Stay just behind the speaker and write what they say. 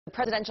The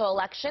presidential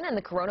election and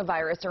the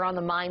coronavirus are on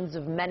the minds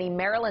of many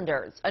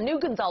Marylanders. A new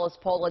Gonzales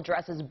poll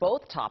addresses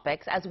both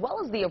topics, as well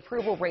as the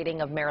approval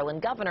rating of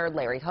Maryland Governor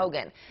Larry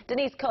Hogan.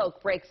 Denise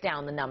Koch breaks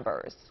down the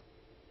numbers.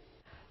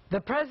 The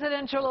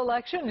presidential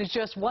election is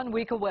just 1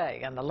 week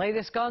away, and the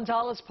latest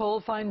Gonzales poll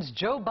finds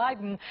Joe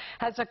Biden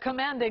has a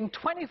commanding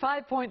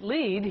 25-point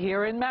lead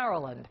here in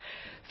Maryland.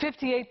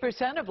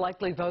 58% of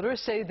likely voters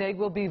say they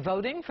will be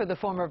voting for the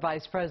former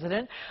vice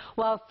president,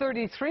 while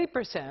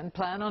 33%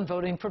 plan on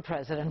voting for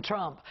President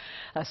Trump.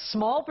 A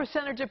small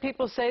percentage of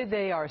people say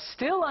they are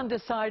still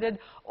undecided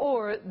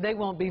or they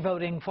won't be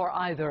voting for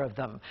either of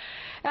them.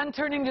 And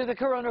turning to the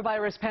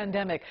coronavirus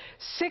pandemic,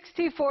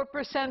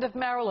 64% of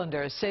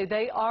Marylanders say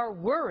they are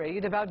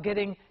worried about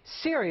getting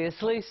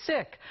seriously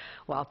sick,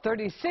 while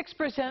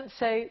 36%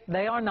 say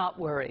they are not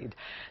worried.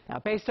 Now,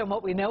 based on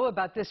what we know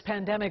about this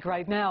pandemic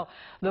right now,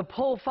 the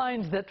poll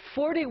finds that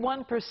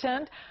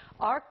 41%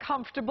 are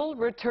comfortable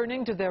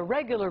returning to their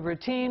regular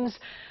routines,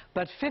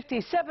 but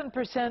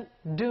 57%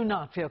 do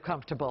not feel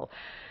comfortable.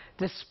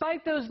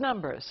 Despite those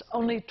numbers,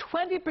 only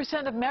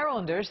 20% of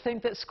Marylanders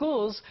think that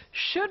schools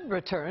should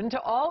return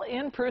to all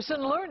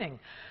in-person learning.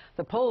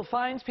 The poll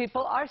finds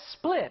people are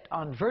split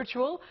on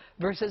virtual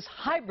versus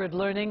hybrid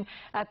learning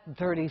at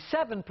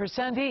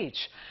 37%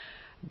 each.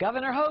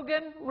 Governor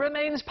Hogan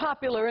remains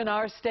popular in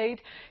our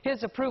state,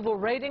 his approval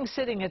rating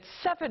sitting at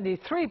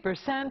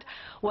 73%,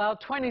 while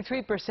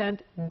 23%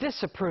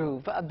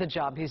 disapprove of the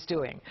job he's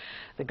doing.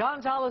 The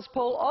Gonzales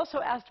poll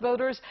also asked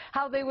voters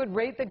how they would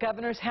rate the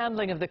governor's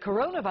handling of the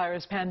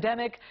coronavirus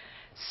pandemic.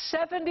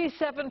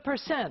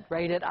 77%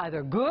 rate it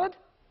either good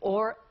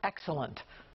or excellent.